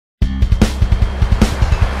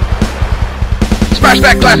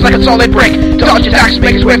that glass like a solid brick. Dodge attacks,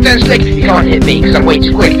 make it swift and slick. You can't hit me, cause I'm way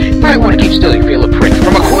too quick. Might wanna keep still, you feel a prick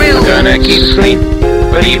from a quill. I'm gonna keep it clean,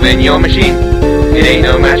 but even your machine, it ain't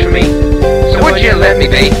no match for me. So would you let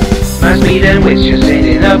me be? My speed and wits just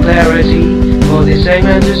ain't enough clarity for this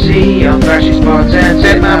segment to see. I'll thrash your spots and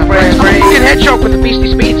set my friends free. I'm a fucking hedgehog with the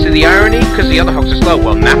beastly speed. See the irony? Cause the other hogs are slow.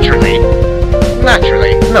 Well, naturally.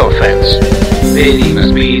 No offense. Pity my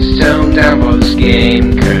speed's toned down for this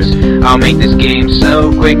game, cause I'll make this game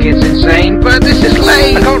so quick it's insane. But this is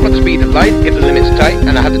lame. I can't run the speed of light if the limit's tight,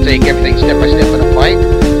 and I have to take everything step by step in a fight.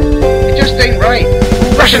 It just ain't right.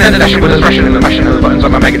 Rushin and the dashin with us, Rushin and the mashin of the buttons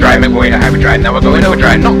on my Mega Drive. Make way to hyperdrive. Now we're going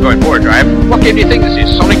overdrive, not going forward drive. What game do you think this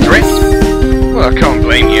is? Sonic Drift? Well, I can't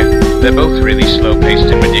blame you. They're both really slow-paced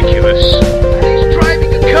and ridiculous. He's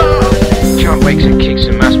driving a car! John wakes and kicks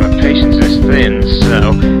and mass, my patience is thin,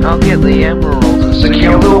 so I'll get the emeralds and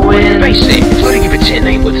secure the win. Face it, floating if a tin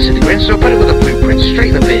ain't worth a cigarette, so put it with a blueprint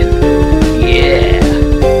straight in the bin. Yeah,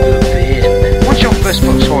 the bin. Once your first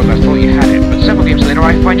foot's forward, I thought you had it, but several games later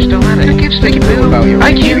I find you still at it. Who gives a boo about your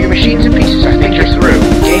IQ? Your machine's in pieces, I think you're through.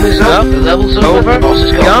 Game is up, the level's over, the boss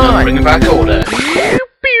is gone. Bringing back order. Pew,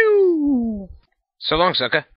 pew. So long, sucker.